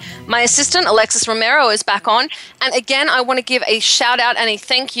Boland. My assistant, Alexis Romero, is back on. And again, I want to give a shout out and a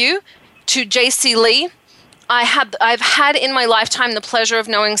thank you to JC Lee. I've had in my lifetime the pleasure of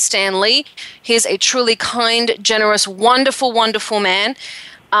knowing Stan Lee. He's a truly kind, generous, wonderful, wonderful man,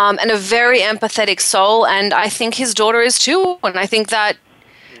 and a very empathetic soul. And I think his daughter is too. And I think that's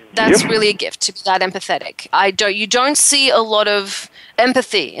really a gift to be that empathetic. You don't see a lot of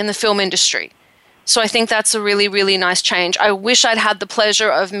empathy in the film industry. So I think that's a really, really nice change. I wish I'd had the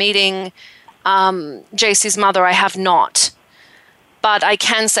pleasure of meeting JC's mother. I have not. But I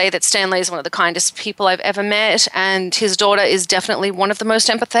can say that Stan Lee is one of the kindest people I've ever met, and his daughter is definitely one of the most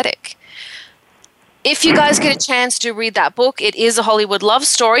empathetic. If you guys get a chance to read that book, it is a Hollywood love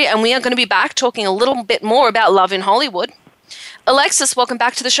story, and we are going to be back talking a little bit more about love in Hollywood. Alexis, welcome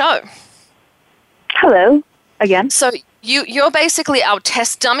back to the show. Hello, again. So you're basically our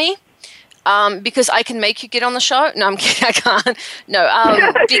test dummy. Because I can make you get on the show. No, I'm kidding. I can't. No,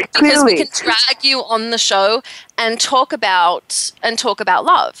 because we can drag you on the show and talk about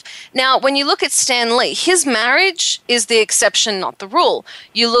love. Now, when you look at Stan Lee, his marriage is the exception, not the rule.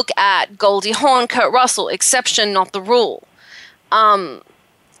 You look at Goldie Hawn, Kurt Russell, exception, not the rule.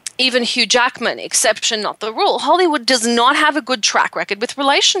 Even Hugh Jackman, exception, not the rule. Hollywood does not have a good track record with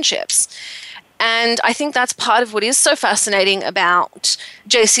relationships. And I think that's part of what is so fascinating about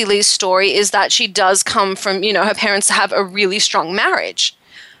JC Lee's story is that she does come from, her parents have a really strong marriage.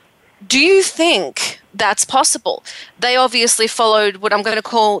 Do you think that's possible? They obviously followed what I'm going to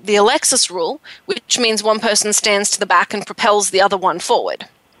call the Alexis rule, which means one person stands to the back and propels the other one forward.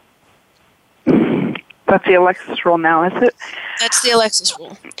 That's the Alexis rule now, is it? That's the Alexis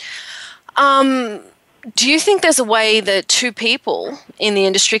rule. Do you think there's a way that two people in the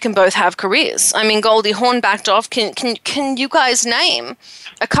industry can both have careers? I mean, Goldie Hawn backed off. Can you guys name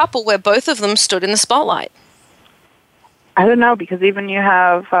a couple where both of them stood in the spotlight? I don't know, because even you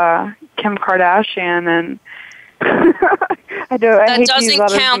have Kim Kardashian and I hate to use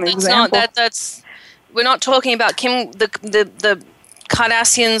that count. As an example. That's we're not talking about Kim the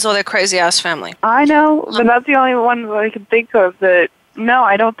Kardashians or their crazy ass family. I know, but that's the only one that I can think of that. No,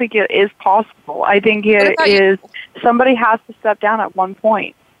 I don't think it is possible. I think it is somebody has to step down at one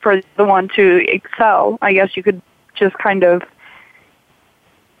point. for the one to excel. I guess you could just kind of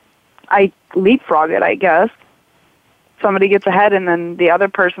leapfrog it, I guess. Somebody gets ahead and then the other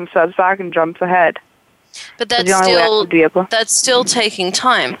person steps back and jumps ahead. But that's still taking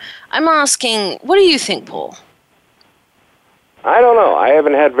time. I'm asking, what do you think, Paul? I don't know. I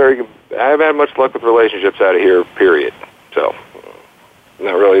haven't had much luck with relationships out of here, period. So,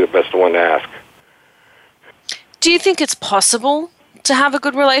 not really the best one to ask. Do you think it's possible to have a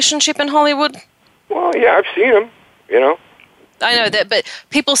good relationship in Hollywood? Well, yeah, I've seen them, I know that, but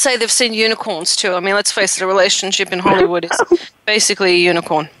people say they've seen unicorns too. I mean, let's face it, a relationship in Hollywood is basically a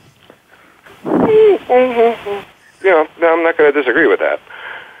unicorn. Mm-hmm. No, I'm not going to disagree with that.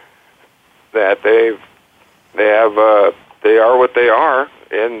 That they are what they are,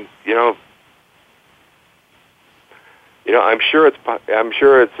 and I'm sure it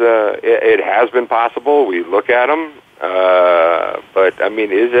has been possible. We look at them, but I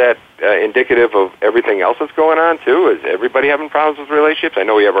mean, is that indicative of everything else that's going on too? Is everybody having problems with relationships? I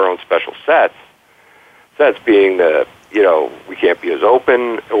know we have our own special sets. Sets being the we can't be as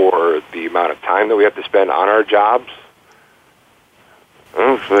open, or the amount of time that we have to spend on our jobs.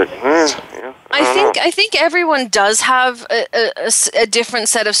 I think everyone does have a different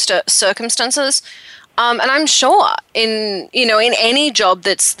set of circumstances, and I'm sure in any job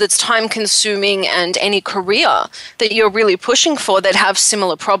that's time consuming and any career that you're really pushing for that have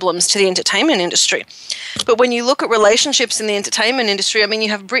similar problems to the entertainment industry. But when you look at relationships in the entertainment industry, I mean, you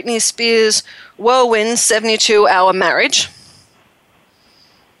have Britney Spears' whirlwind 72-hour marriage.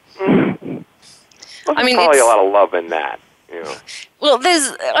 I mean, probably a lot of love in that. Well,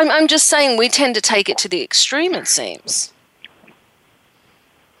 I'm just saying we tend to take it to the extreme, it seems.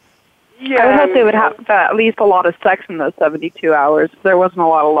 Yeah, I would hope they would have at least a lot of sex in those 72 hours. There wasn't a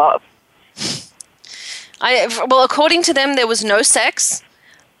lot of love. Well, according to them, there was no sex.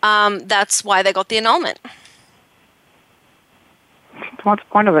 That's why they got the annulment. What's the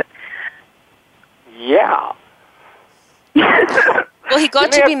point of it? Yeah. Well, he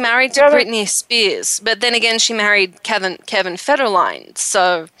got to be married to Britney Spears, but then again, she married Kevin Federline,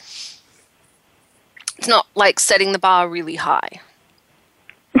 so it's not like setting the bar really high.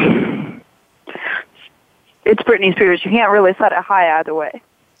 It's Britney Spears. You can't really set it high either way.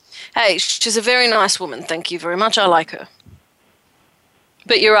 Hey, she's a very nice woman. Thank you very much. I like her.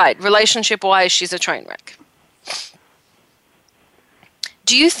 But you're right. Relationship-wise, she's a train wreck.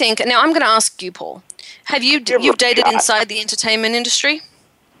 Do you think... Now, I'm going to ask you, Paul. Have you've dated inside the entertainment industry?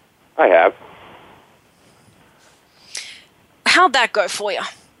 I have. How'd that go for you?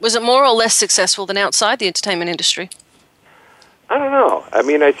 Was it more or less successful than outside the entertainment industry? I don't know. I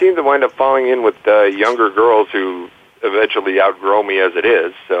mean, I seem to wind up falling in with younger girls who eventually outgrow me as it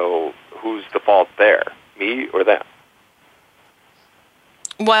is, so who's the fault there? Me or them?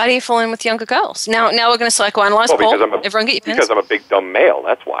 Why do you fall in with younger girls? Now we're going to psychoanalyze Paul. Everyone get your pens. Because I'm a big dumb male,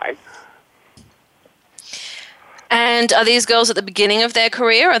 that's why. And are these girls at the beginning of their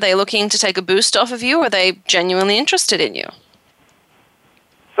career? Are they looking to take a boost off of you, or are they genuinely interested in you?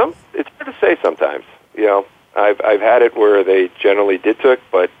 It's hard to say sometimes. I've had it where they generally did took,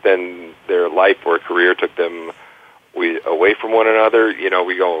 but then their life or career took them away from one another.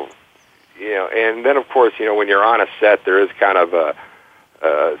 We go, and then of course, when you're on a set, there is kind of an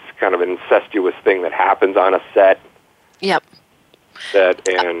incestuous thing that happens on a set. Yep.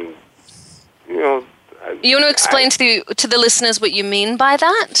 You want to explain to the listeners what you mean by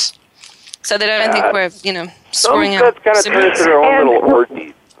that, so they don't think we're scoring out. That's kind of turns into their own little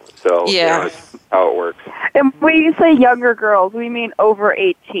orgy. So yeah, that's how it works. And when you say younger girls, we mean over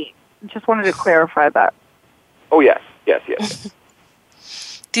 18. Just wanted to clarify that. Oh yes.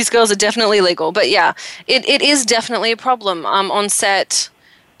 These girls are definitely legal, but yeah, it is definitely a problem on set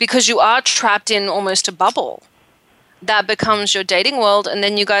because you are trapped in almost a bubble. That becomes your dating world, and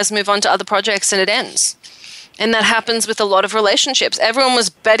then you guys move on to other projects and it ends. And that happens with a lot of relationships. Everyone was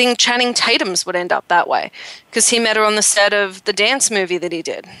betting Channing Tatum's would end up that way because he met her on the set of the dance movie that he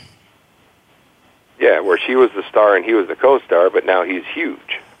did. Yeah, where she was the star and he was the co-star, but now he's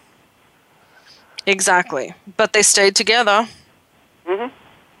huge. Exactly. But they stayed together. Mm-hmm.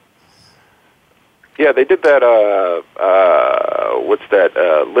 Yeah, they did that,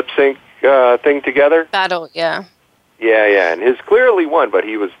 lip sync thing together? Battle, yeah. Yeah, and his clearly won, but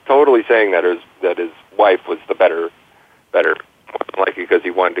he was totally saying that his wife was the better, like because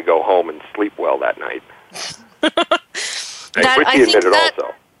he wanted to go home and sleep well that night. Which he admitted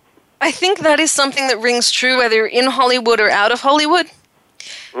also. I think that is something that rings true whether you're in Hollywood or out of Hollywood.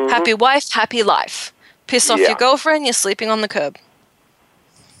 Mm-hmm. Happy wife, happy life. Piss off your girlfriend, you're sleeping on the curb.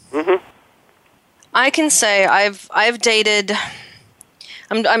 Mm-hmm. I can say I've dated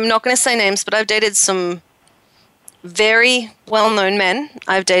I'm not going to say names, but I've dated some very well-known men.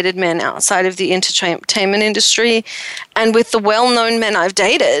 I've dated men outside of the entertainment industry, and with the well-known men I've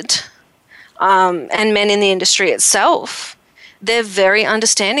dated, and men in the industry itself, they're very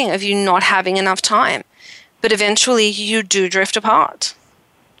understanding of you not having enough time. But eventually you do drift apart.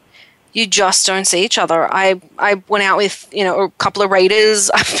 You just don't see each other. I went out with, a couple of raiders.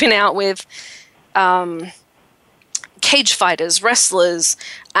 I've been out with cage fighters, wrestlers,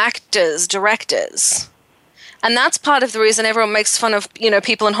 actors, directors. And that's part of the reason everyone makes fun of,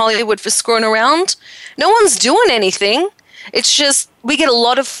 people in Hollywood for screwing around. No one's doing anything. It's just we get a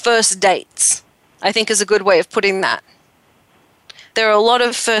lot of first dates, I think is a good way of putting that. There are a lot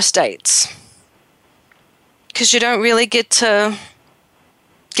of first dates because you don't really get to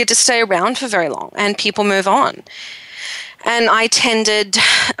stay around for very long, and people move on. And I tended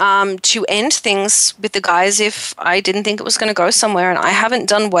to end things with the guys if I didn't think it was going to go somewhere, and I haven't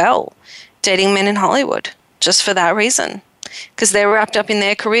done well dating men in Hollywood just for that reason, because they're wrapped up in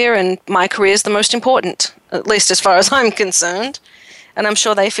their career, and my career is the most important, at least as far as I'm concerned, and I'm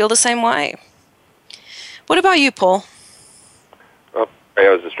sure they feel the same way. What about you, Paul? Oh, I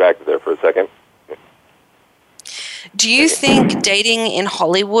was distracted there for a second. Do you think dating in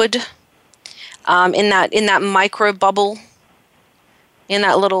Hollywood, in that micro bubble, in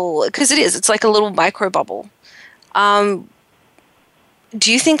that little, because it's like a little micro bubble,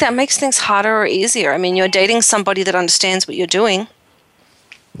 do you think that makes things harder or easier? I mean, you're dating somebody that understands what you're doing.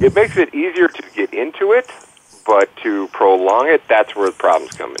 It makes it easier to get into it, but to prolong it, that's where the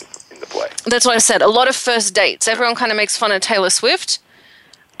problems come into play. That's what I said. A lot of first dates. Everyone kind of makes fun of Taylor Swift.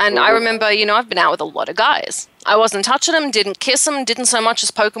 And I remember, I've been out with a lot of guys. I wasn't touching them, didn't kiss them, didn't so much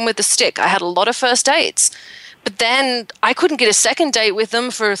as poke them with a stick. I had a lot of first dates. But then I couldn't get a second date with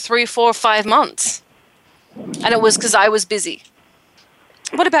them for 3, 4, 5 months. And it was because I was busy.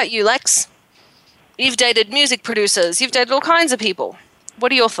 What about you, Lex? You've dated music producers. You've dated all kinds of people.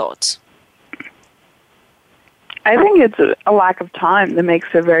 What are your thoughts? I think it's a lack of time that makes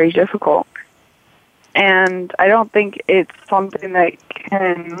it very difficult. And I don't think it's something that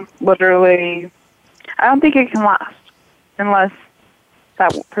can I don't think it can last unless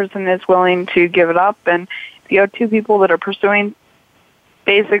that person is willing to give it up. And if you have two people that are pursuing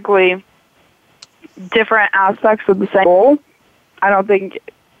basically different aspects of the same goal, I don't think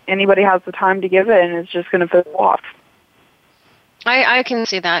anybody has the time to give it, and it's just going to fizzle off. I can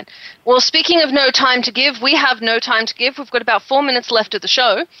see that. Well, speaking of no time to give, we have no time to give. We've got about 4 minutes left of the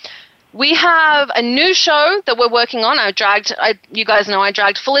show. We have a new show that we're working on. You guys know I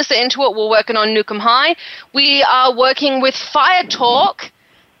dragged Felissa into it. We're working on Nukem High. We are working with Fire Talk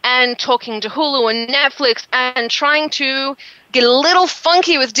and talking to Hulu and Netflix and trying to get a little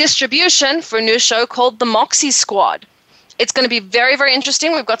funky with distribution for a new show called The Moxie Squad. It's going to be very, very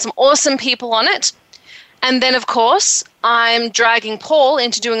interesting. We've got some awesome people on it. And then, of course, I'm dragging Paul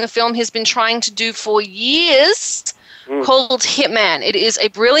into doing a film he's been trying to do for years called Hitman. It is a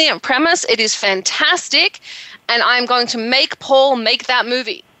brilliant premise. It is fantastic. And I'm going to make Paul make that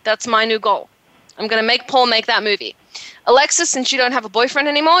movie. That's my new goal. I'm going to make Paul make that movie. Alexis, since you don't have a boyfriend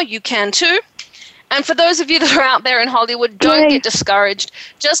anymore, you can too. And for those of you that are out there in Hollywood, don't get discouraged.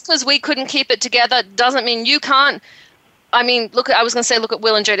 Just because we couldn't keep it together doesn't mean you can't. I mean, look at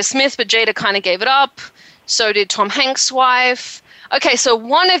Will and Jada Smith, but Jada kind of gave it up. So did Tom Hanks' wife. Okay, so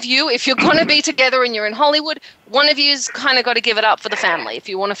one of you, if you're going to be together and you're in Hollywood, one of you's kind of got to give it up for the family if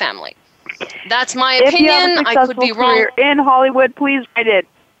you want a family. That's my opinion. I could be wrong. In Hollywood, please write it.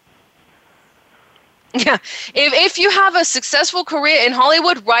 Yeah, if you have a successful career in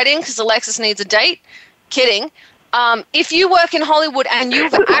Hollywood, writing because Alexis needs a date. Kidding. If you work in Hollywood and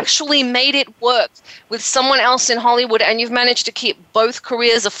you've actually made it work with someone else in Hollywood and you've managed to keep both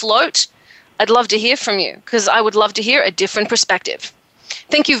careers afloat, I'd love to hear from you because I would love to hear a different perspective.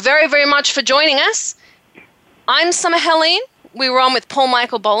 Thank you very, very much for joining us. I'm Summer Helene. We were on with Paul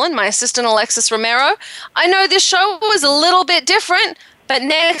Michael Boland, my assistant Alexis Romero. I know this show was a little bit different, but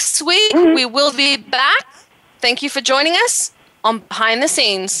next week we will be back. Thank you for joining us on Behind the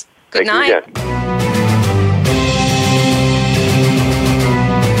Scenes. Good night.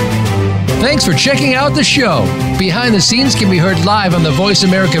 Thanks for checking out the show. Behind the Scenes can be heard live on the Voice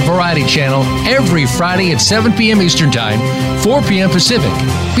America Variety Channel every Friday at 7 p.m. Eastern Time, 4 p.m. Pacific.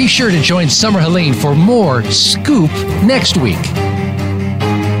 Be sure to join Summer Helene for more Scoop next week.